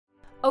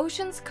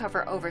Oceans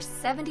cover over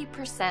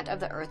 70% of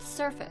the Earth's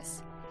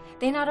surface.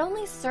 They not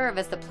only serve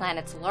as the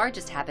planet's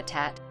largest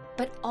habitat,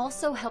 but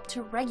also help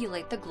to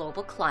regulate the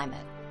global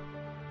climate.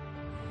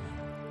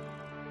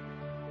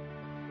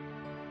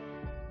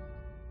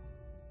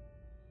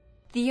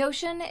 The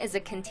ocean is a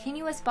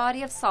continuous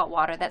body of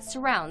saltwater that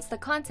surrounds the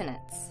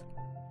continents.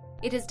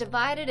 It is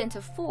divided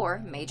into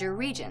 4 major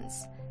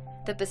regions: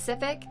 the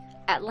Pacific,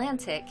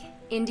 Atlantic,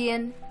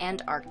 Indian,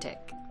 and Arctic.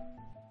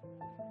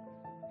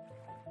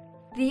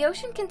 The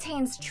ocean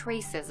contains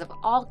traces of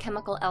all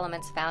chemical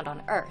elements found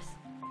on Earth,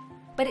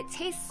 but it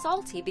tastes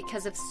salty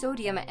because of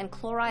sodium and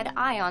chloride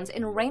ions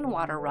in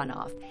rainwater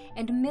runoff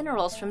and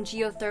minerals from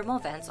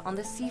geothermal vents on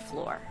the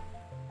seafloor.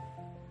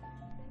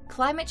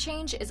 Climate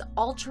change is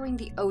altering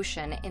the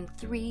ocean in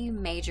 3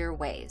 major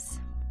ways.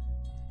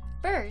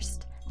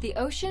 First, the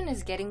ocean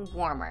is getting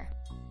warmer.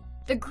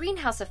 The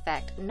greenhouse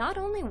effect not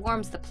only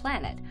warms the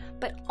planet,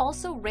 but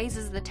also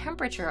raises the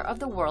temperature of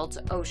the world's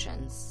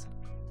oceans.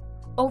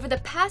 Over the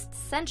past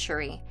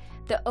century,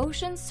 the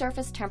ocean's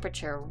surface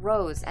temperature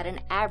rose at an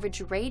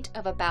average rate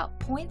of about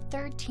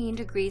 0.13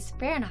 degrees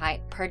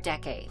Fahrenheit per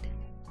decade.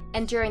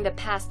 And during the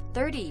past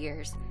 30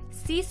 years,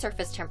 sea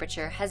surface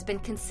temperature has been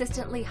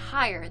consistently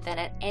higher than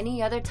at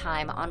any other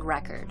time on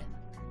record.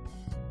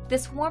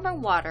 This warmer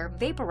water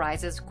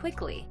vaporizes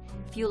quickly,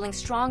 fueling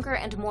stronger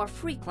and more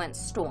frequent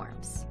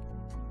storms.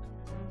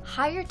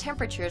 Higher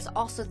temperatures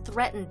also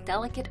threaten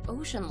delicate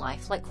ocean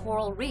life like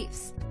coral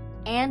reefs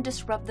and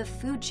disrupt the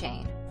food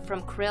chain,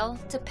 from krill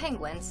to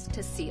penguins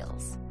to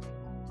seals.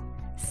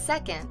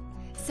 Second,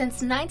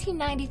 since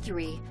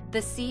 1993,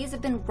 the seas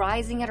have been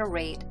rising at a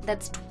rate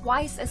that's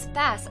twice as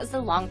fast as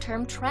the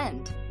long-term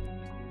trend.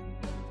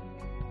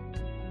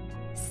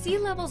 Sea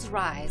levels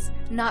rise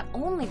not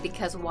only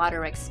because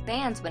water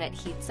expands when it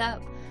heats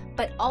up,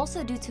 but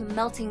also due to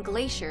melting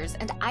glaciers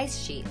and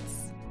ice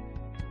sheets.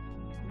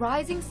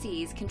 Rising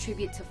seas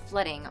contribute to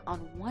flooding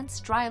on once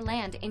dry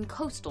land in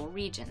coastal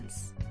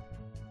regions.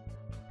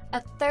 A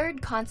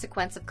third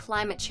consequence of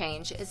climate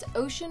change is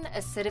ocean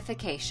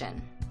acidification.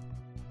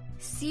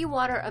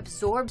 Seawater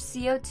absorbs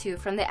CO2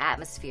 from the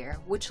atmosphere,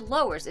 which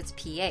lowers its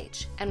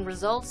pH and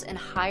results in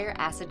higher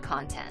acid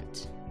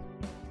content.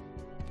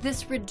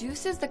 This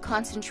reduces the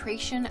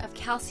concentration of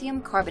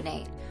calcium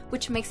carbonate,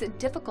 which makes it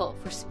difficult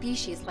for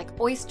species like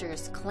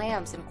oysters,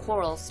 clams, and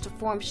corals to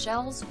form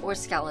shells or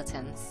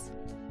skeletons.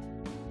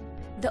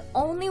 The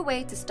only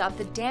way to stop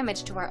the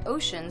damage to our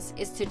oceans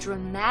is to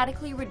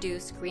dramatically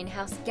reduce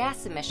greenhouse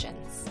gas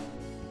emissions.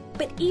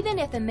 But even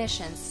if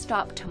emissions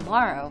stop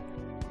tomorrow,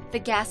 the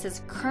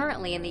gases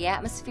currently in the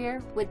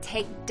atmosphere would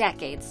take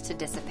decades to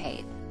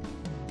dissipate.